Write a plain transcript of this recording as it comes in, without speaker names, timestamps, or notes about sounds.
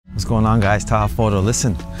What's going on, guys? Taha Photo.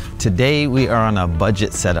 Listen, today we are on a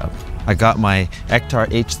budget setup. I got my Ektar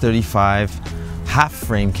H35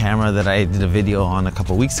 Half-Frame camera that I did a video on a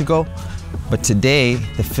couple weeks ago. But today,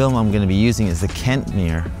 the film I'm going to be using is the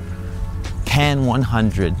Kentmere Pan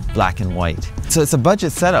 100 black and white. So it's a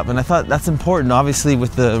budget setup, and I thought that's important, obviously,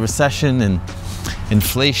 with the recession and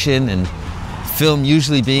inflation and film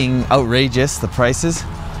usually being outrageous, the prices.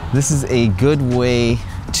 This is a good way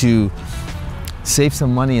to save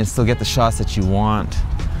some money and still get the shots that you want,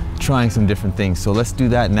 trying some different things. So let's do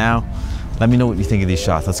that now. Let me know what you think of these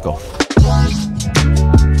shots. Let's go.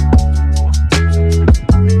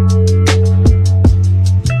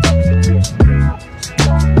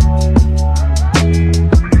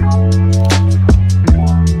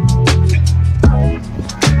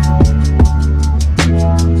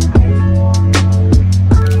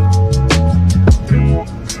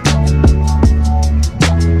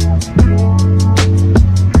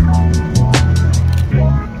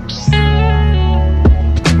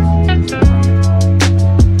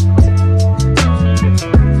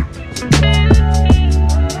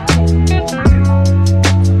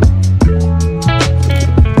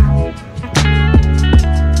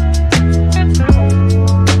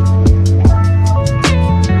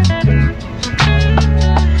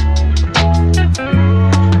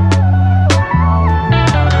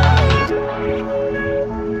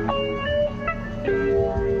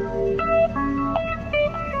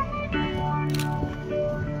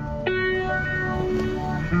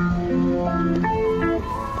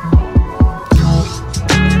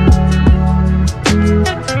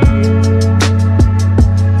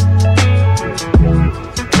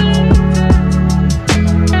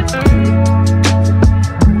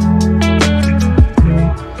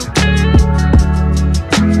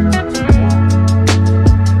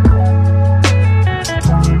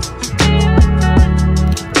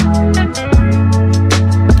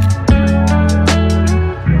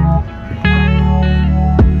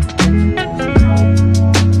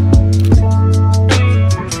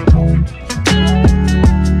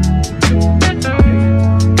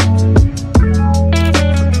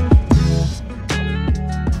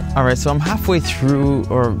 Alright, so I'm halfway through,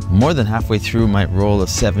 or more than halfway through, my roll of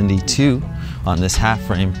 72 on this half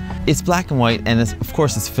frame. It's black and white, and of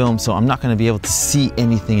course it's film, so I'm not going to be able to see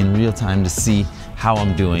anything in real time to see how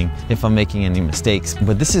I'm doing, if I'm making any mistakes.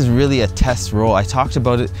 But this is really a test roll. I talked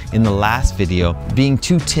about it in the last video, being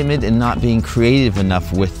too timid and not being creative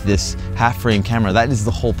enough with this half frame camera. That is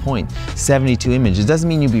the whole point. 72 images. It doesn't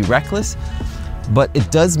mean you be reckless, but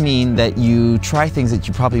it does mean that you try things that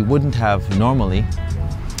you probably wouldn't have normally.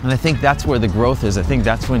 And I think that's where the growth is. I think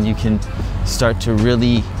that's when you can start to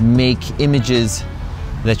really make images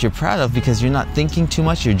that you're proud of, because you're not thinking too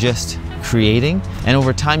much, you're just creating. And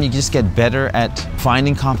over time, you just get better at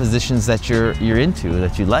finding compositions that you're into,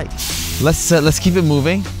 that you like. Let's keep it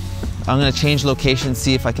moving. I'm gonna change location,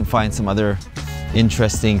 see if I can find some other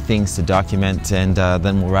interesting things to document, and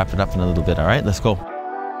then we'll wrap it up in a little bit, all right? Let's go.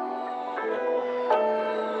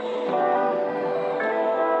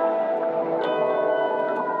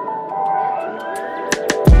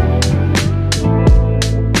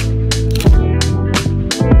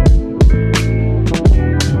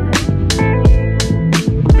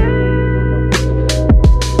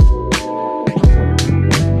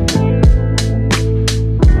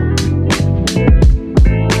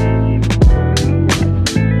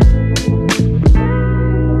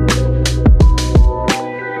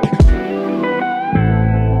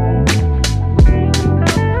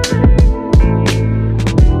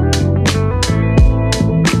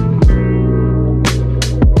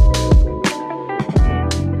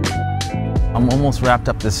 I'm almost wrapped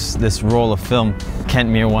up this roll of film,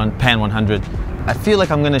 Kentmere Pan 100. I feel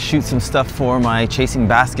like I'm gonna shoot some stuff for my Chasing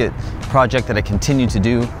Basket project that I continue to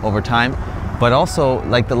do over time. But also,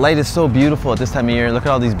 like, the light is so beautiful at this time of year. Look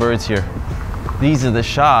at all these birds here. These are the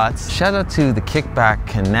shots. Shout out to the Kickback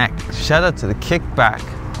Connect. Shout out to the Kickback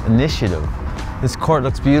Initiative. This court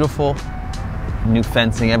looks beautiful. New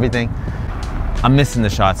fencing, everything. I'm missing the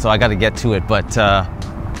shots, so I gotta get to it. But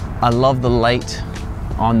I love the light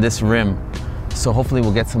on this rim. So hopefully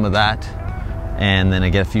we'll get some of that, and then I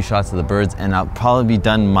get a few shots of the birds, and I'll probably be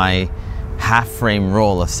done my half frame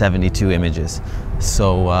roll of 72 images.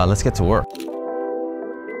 So let's get to work.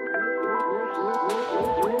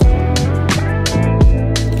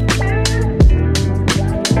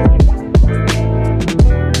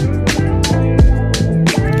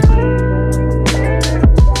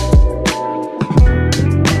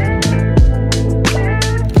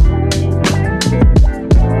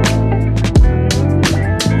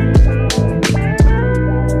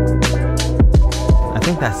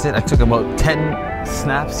 that's it. I took about 10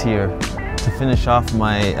 snaps here to finish off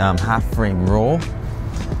my half-frame roll,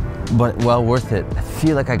 but well worth it. I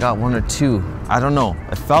feel like I got 1 or 2. I don't know.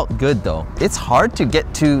 It felt good though. It's hard to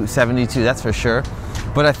get to 72, that's for sure,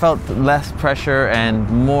 but I felt less pressure and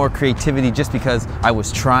more creativity just because I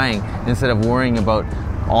was trying instead of worrying about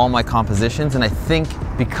all my compositions, and I think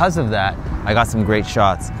because of that, I got some great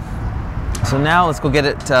shots. So now let's go get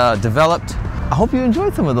it developed. I hope you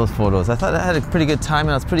enjoyed some of those photos. I thought I had a pretty good time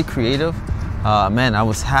and I was pretty creative. Man, I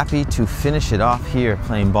was happy to finish it off here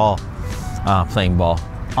playing ball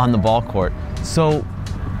on the ball court. So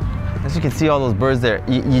as you can see all those birds there,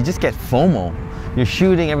 you just get FOMO. You're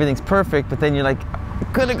shooting, everything's perfect, but then you're like, I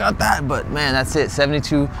could have got that, but man, that's it.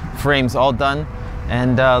 72 frames all done.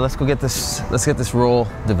 And let's get this roll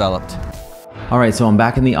developed. All right, so I'm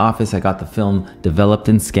back in the office. I got the film developed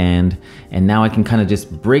and scanned, and now I can kind of just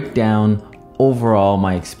break down overall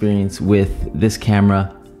my experience with this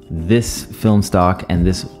camera, this film stock, and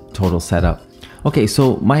this total setup. Okay,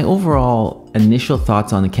 so my overall initial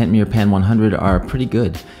thoughts on the Kentmere Pan 100 are pretty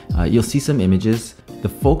good. You'll see some images. The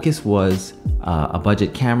focus was a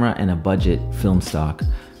budget camera and a budget film stock,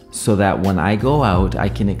 so that when I go out, I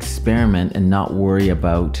can experiment and not worry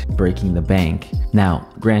about breaking the bank. Now,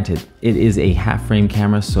 granted, it is a half-frame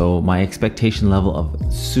camera, so my expectation level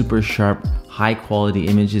of super sharp, high quality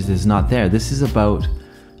images is not there. This is about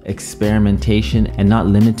experimentation and not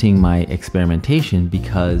limiting my experimentation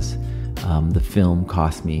because the film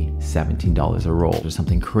cost me $17 a roll or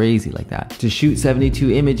something crazy like that. To shoot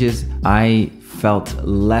 72 images, I felt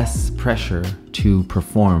less pressure to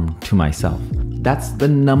perform to myself. That's the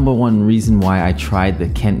 #1 reason why I tried the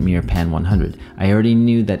Kentmere Pan 100. I already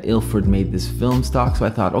knew that Ilford made this film stock, so I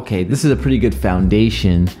thought, okay, this is a pretty good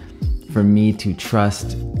foundation for me to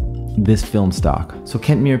trust this film stock. So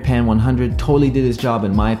Kentmere Pan 100 totally did its job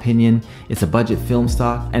in my opinion. It's a budget film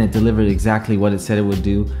stock and it delivered exactly what it said it would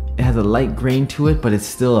do. It has a light grain to it, but it's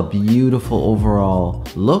still a beautiful overall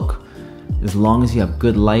look as long as you have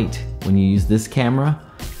good light when you use this camera.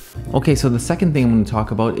 Okay, so the second thing I'm going to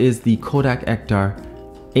talk about is the Kodak Ektar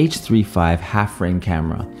H35 half-frame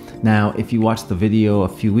camera. Now, if you watched the video a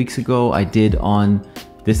few weeks ago, I did on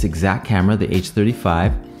this exact camera, the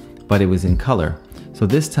H35, but it was in color. So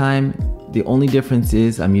this time, the only difference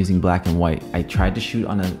is I'm using black and white. I tried to shoot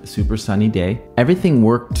on a super sunny day. Everything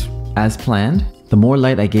worked as planned. The more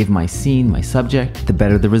light I gave my scene, my subject, the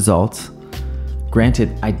better the results.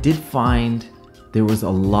 Granted, I did find there was a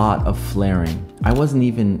lot of flaring. I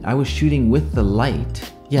was shooting with the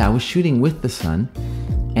light. Yeah, I was shooting with the sun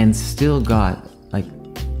and still got like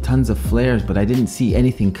tons of flares, but I didn't see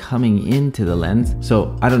anything coming into the lens.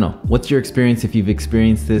 So I don't know, what's your experience? If you've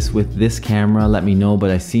experienced this with this camera, let me know, but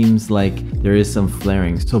it seems like there is some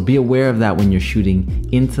flaring. So be aware of that when you're shooting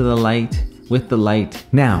into the light, with the light.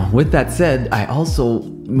 Now, with that said, I also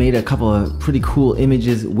made a couple of pretty cool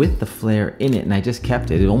images with the flare in it, and I just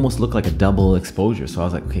kept it. It almost looked like a double exposure. So I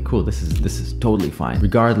was like, okay, cool, this is totally fine.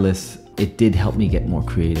 Regardless, it did help me get more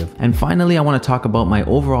creative. And finally, I want to talk about my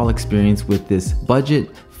overall experience with this budget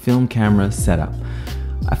film camera setup.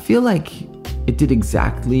 I feel like it did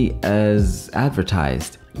exactly as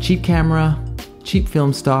advertised. Cheap camera, cheap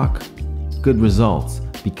film stock, good results,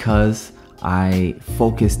 because I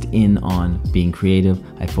focused in on being creative.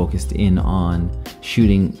 I focused in on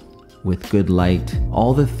shooting with good light,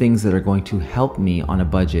 all the things that are going to help me on a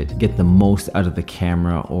budget get the most out of the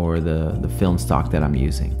camera or the film stock that I'm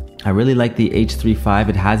using. I really like the H35.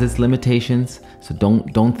 It has its limitations, so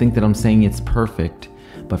don't think that I'm saying it's perfect,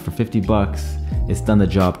 but for 50 bucks, it's done the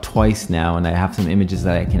job twice now, and I have some images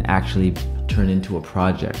that I can actually turn into a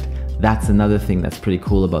project. That's another thing that's pretty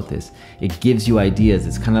cool about this. It gives you ideas.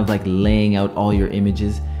 It's kind of like laying out all your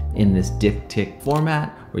images in this diptych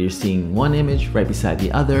format where you're seeing one image right beside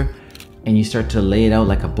the other and you start to lay it out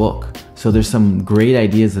like a book. So there's some great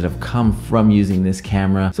ideas that have come from using this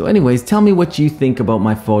camera. So anyways, tell me what you think about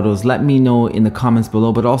my photos. Let me know in the comments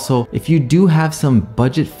below, but also if you do have some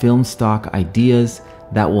budget film stock ideas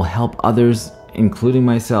that will help others, including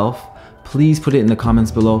myself, please put it in the comments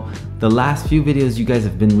below. The last few videos, you guys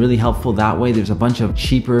have been really helpful that way. There's a bunch of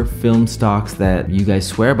cheaper film stocks that you guys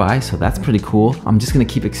swear by, so that's pretty cool. I'm just gonna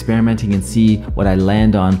keep experimenting and see what I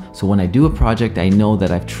land on. So when I do a project, I know that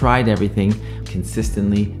I've tried everything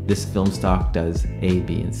consistently. This film stock does A,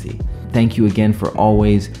 B, and C. Thank you again for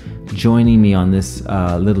always joining me on this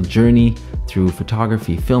little journey through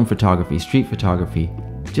photography, film photography, street photography,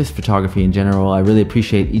 just photography in general. I really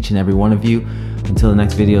appreciate each and every one of you. Until the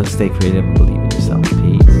next video, stay creative and believe in yourself.